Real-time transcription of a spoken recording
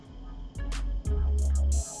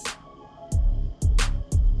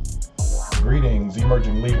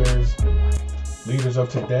emerging leaders, leaders of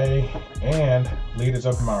today, and leaders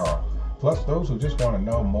of tomorrow, plus those who just want to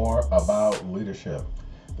know more about leadership.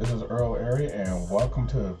 This is Earl Airy, and welcome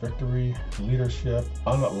to Victory Leadership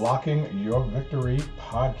Unlocking Your Victory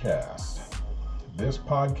podcast. This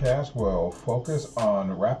podcast will focus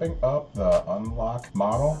on wrapping up the unLOCK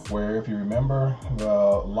model, where if you remember, the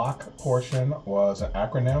LOCK portion was an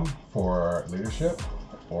acronym for leadership,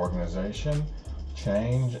 organization,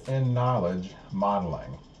 change, and knowledge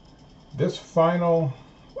modeling. This final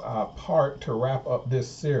part to wrap up this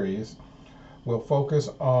series will focus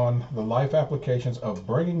on the life applications of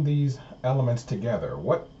bringing these elements together.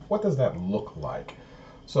 What does that look like?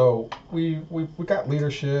 So we got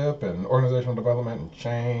leadership and organizational development and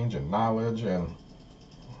change and knowledge, and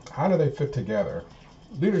how do they fit together?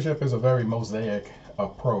 Leadership is a very mosaic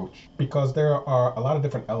approach because there are a lot of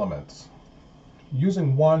different elements.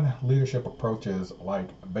 Using one leadership approach is like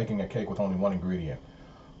baking a cake with only one ingredient.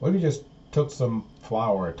 What if you just took some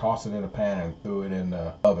flour, tossed it in a pan, and threw it in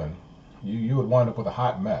the oven? You would wind up with a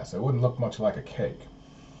hot mess. It wouldn't look much like a cake.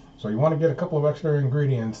 So you want to get a couple of extra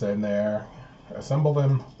ingredients in there, assemble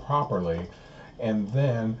them properly, and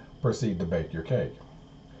then proceed to bake your cake.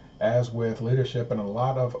 As with leadership and a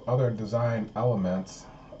lot of other design elements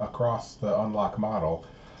across the unLOCK model,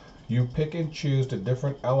 you pick and choose the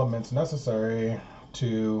different elements necessary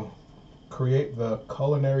to create the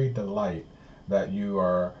culinary delight that you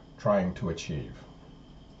are trying to achieve.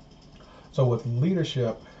 So with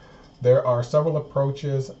leadership, there are several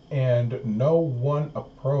approaches, and no one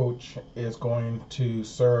approach is going to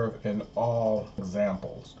serve in all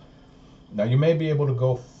examples. Now, you may be able to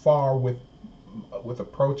go far with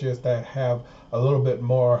approaches that have a little bit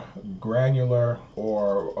more granular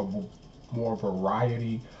or a more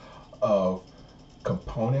variety of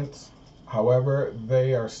components. However,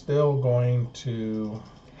 they are still going to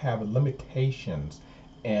have limitations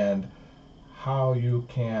and how you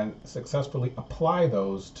can successfully apply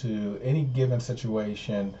those to any given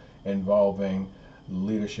situation involving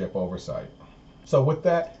leadership oversight. So with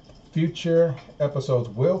that, future episodes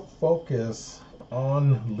will focus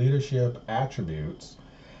on leadership attributes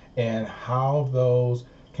and how those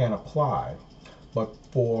can apply. But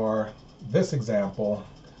for this example,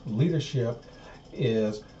 leadership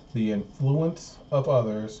is the influence of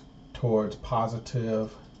others towards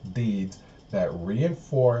positive deeds that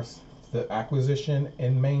reinforce the acquisition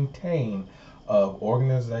and maintain of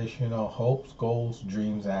organizational hopes, goals,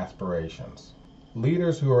 dreams, and aspirations.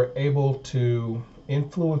 Leaders who are able to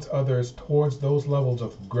influence others towards those levels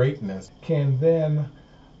of greatness can then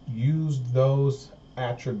use those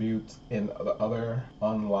attributes in the other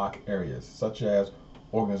unLOCK areas, such as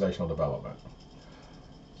organizational development.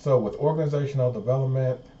 So with organizational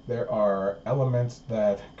development, there are elements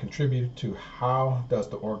that contribute to how does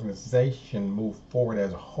the organization move forward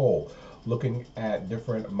as a whole, looking at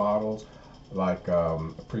different models like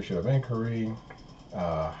appreciative inquiry,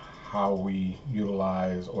 how we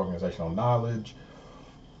utilize organizational knowledge,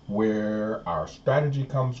 where our strategy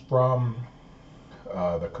comes from,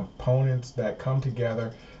 the components that come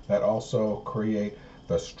together that also create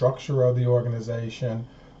the structure of the organization,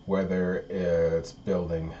 whether it's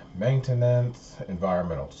building maintenance,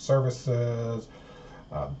 environmental services,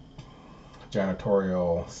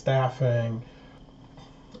 janitorial staffing,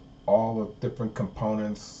 all the different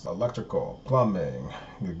components, electrical, plumbing,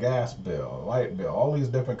 the gas bill, light bill, all these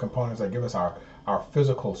different components that give us our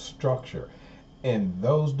physical structure. And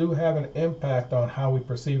those do have an impact on how we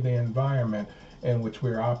perceive the environment in which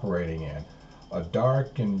we're operating in. A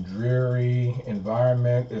dark and dreary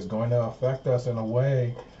environment is going to affect us in a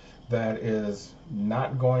way that is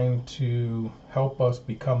not going to help us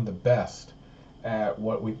become the best at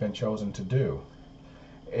what we've been chosen to do.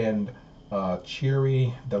 And a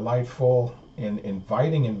cheery, delightful, and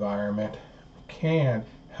inviting environment can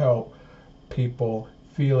help people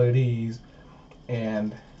feel at ease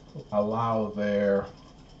and allow their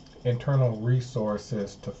internal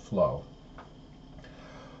resources to flow.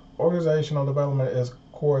 Organizational development is,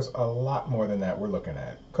 of course, a lot more than that. We're looking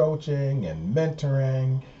at coaching and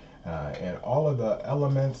mentoring and all of the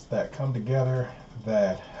elements that come together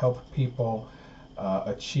that help people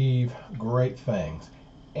achieve great things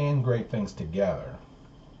and great things together.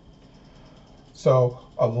 So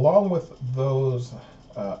along with those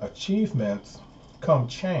achievements come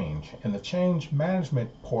change, and the change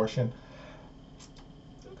management portion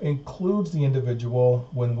includes the individual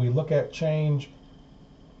when we look at change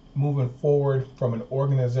moving forward from an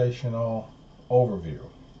organizational overview.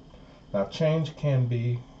 Now, change can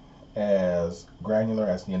be as granular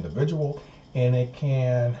as the individual, and it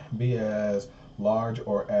can be as large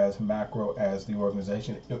or as macro as the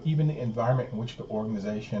organization, even the environment in which the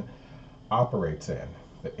organization operates in,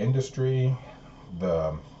 the industry,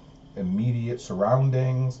 the immediate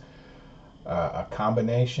surroundings, a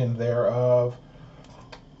combination thereof.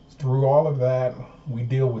 Through all of that, we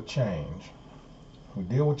deal with change. We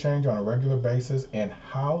deal with change on a regular basis, and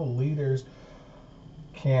how leaders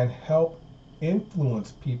can help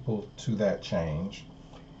influence people to that change,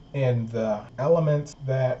 and the elements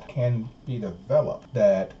that can be developed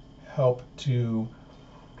that help to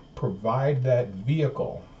provide that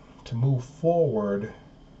vehicle to move forward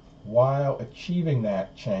while achieving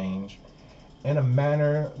that change in a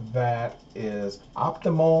manner that is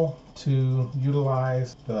optimal to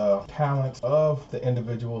utilize the talents of the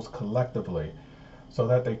individuals collectively so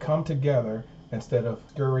that they come together instead of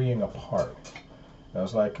scurrying apart.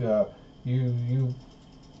 It's like you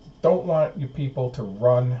don't want your people to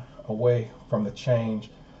run away from the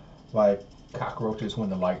change like cockroaches when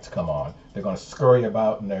the lights come on. They're going to scurry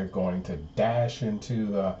about and they're going to dash into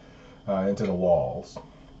the walls.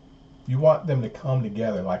 You want them to come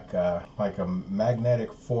together like a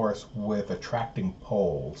magnetic force with attracting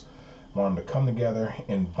poles. You want them to come together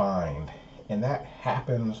and bind. And that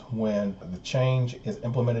happens when the change is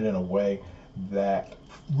implemented in a way that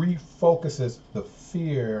refocuses the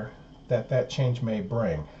fear that that change may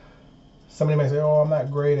bring. Somebody may say, oh, I'm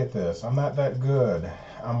not great at this. I'm not that good.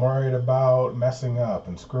 I'm worried about messing up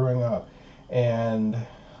and screwing up. And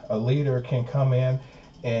a leader can come in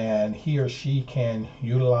and he or she can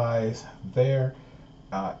utilize their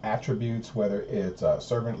attributes, whether it's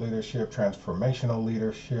servant leadership, transformational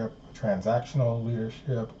leadership, transactional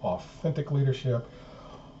leadership, authentic leadership,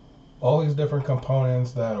 all these different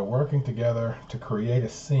components that are working together to create a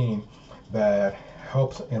scene that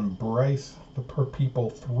helps embrace the people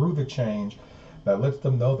through the change, that lets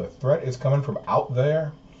them know the threat is coming from out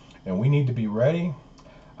there and we need to be ready.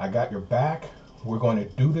 I got your back. We're going to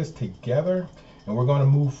do this together and we're going to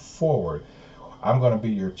move forward. I'm going to be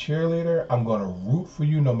your cheerleader. I'm going to root for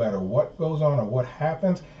you no matter what goes on or what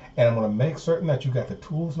happens. And I'm going to make certain that you got the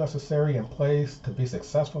tools necessary in place to be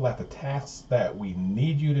successful at the tasks that we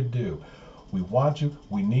need you to do. We want you,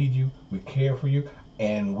 we need you, we care for you,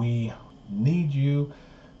 and we need you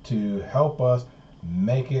to help us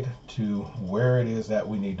make it to where it is that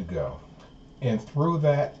we need to go. And through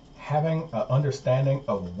that, having an understanding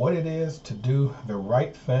of what it is to do the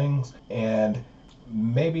right things, and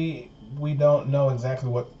maybe we don't know exactly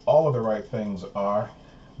what all of the right things are,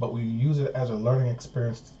 but we use it as a learning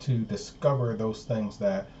experience to discover those things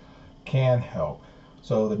that can help.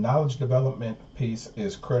 So the knowledge development piece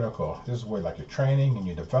is critical. This is where like your training and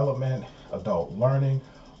your development, adult learning,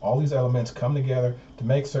 all these elements come together to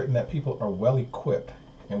make certain that people are well equipped.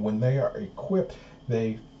 And when they are equipped,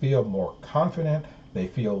 they feel more confident, they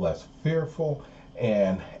feel less fearful.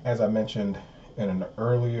 And as I mentioned in an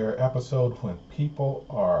earlier episode, when people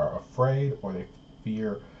are afraid or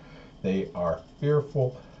they are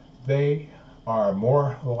fearful, they are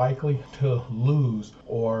more likely to lose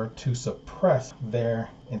or to suppress their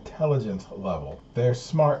intelligence level. Their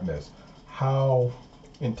smartness, how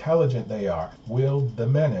intelligent they are, will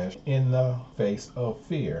diminish in the face of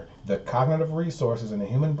fear. The cognitive resources in the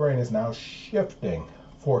human brain is now shifting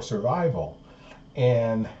for survival,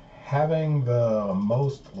 and having the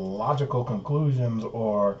most logical conclusions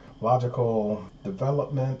or logical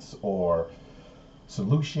developments or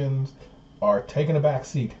solutions are taking a back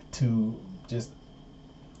seat to just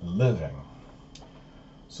living.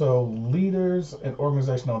 So leaders and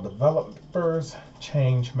organizational developers,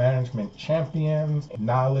 change management champions,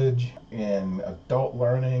 knowledge and adult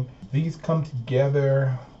learning, these come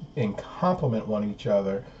together and complement one each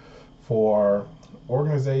other for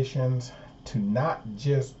organizations to not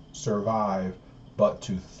just survive, but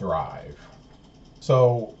to thrive.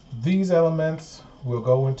 So these elements will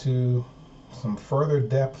go into some further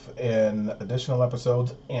depth in additional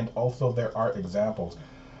episodes, and also there are examples.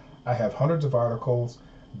 I have hundreds of articles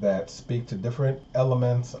that speak to different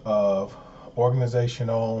elements of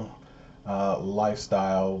organizational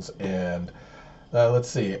lifestyles, and let's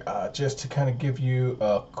see, just to kind of give you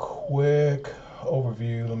a quick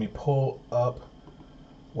overview, let me pull up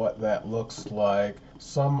what that looks like.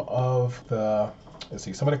 Some of the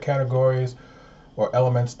categories or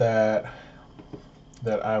elements that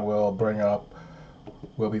I will bring up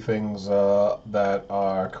will be things that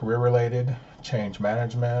are career related, change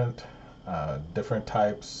management, different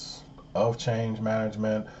types of change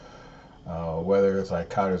management, whether it's like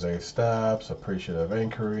Cotter's steps, appreciative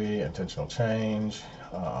inquiry, intentional change,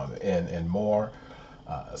 and more.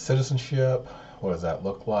 Citizenship, what does that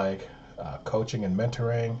look like? Coaching and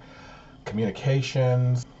mentoring,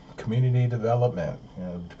 communications, community development.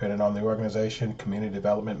 Depending on the organization, community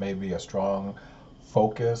development may be a strong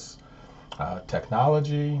focus.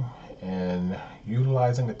 Technology and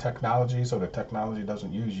utilizing the technology so the technology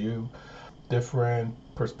doesn't use you. Different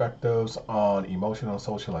perspectives on emotional and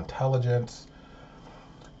social intelligence,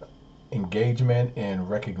 engagement and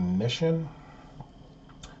recognition,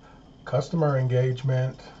 customer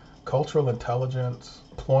engagement, cultural intelligence,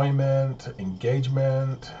 employment,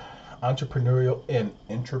 engagement, entrepreneurial and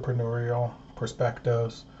intrapreneurial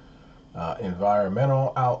perspectives,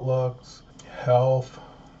 environmental outlooks, health,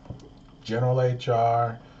 general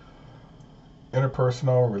HR,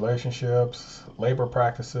 interpersonal relationships, labor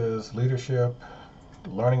practices, leadership,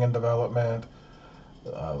 learning and development,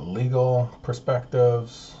 legal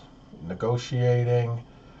perspectives, negotiating,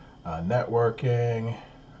 networking,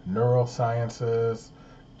 neurosciences,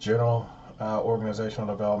 general organizational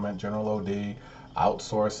development, general OD,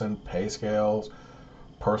 outsourcing, pay scales,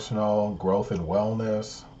 personal growth and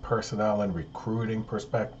wellness, personnel and recruiting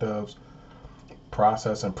perspectives,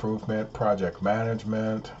 process improvement, project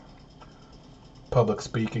management, public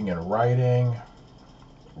speaking and writing,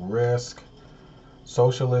 risk,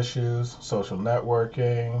 social issues, social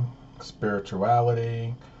networking,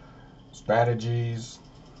 spirituality, strategies,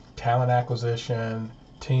 talent acquisition,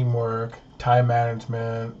 teamwork, time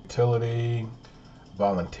management, utility,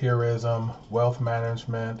 volunteerism, wealth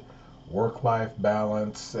management, work-life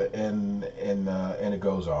balance, and it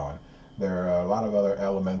goes on. There are a lot of other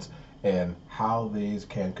elements and how these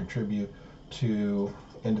can contribute to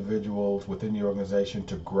individuals within the organization,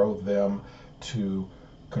 to grow them, to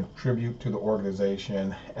contribute to the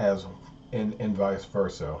organization, as in vice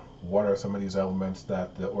versa. What are some of these elements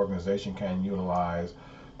that the organization can utilize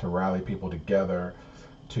to rally people together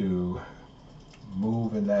to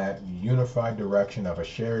move in that unified direction of a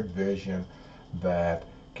shared vision that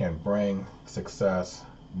can bring success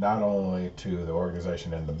not only to the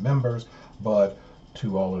organization and the members, but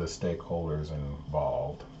to all of the stakeholders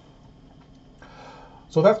involved.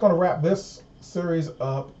 So that's going to wrap this series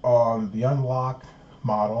up on the unLOCK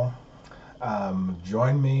model.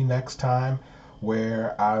 Join me next time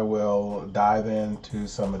where I will dive into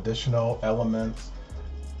some additional elements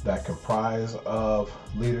that comprise of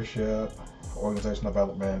leadership, organizational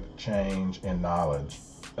development, change, and knowledge.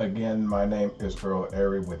 Again, my name is Earl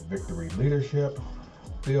Airy with Victory Leadership.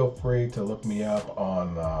 Feel free to look me up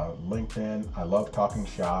on LinkedIn. I love talking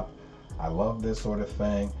shop. I love this sort of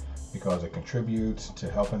thing because it contributes to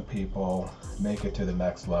helping people make it to the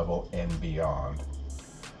next level and beyond.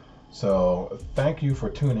 So thank you for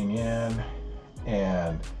tuning in,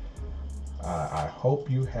 and I hope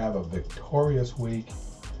you have a victorious week,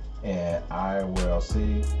 and I will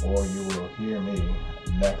see, or you will hear me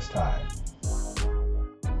next time.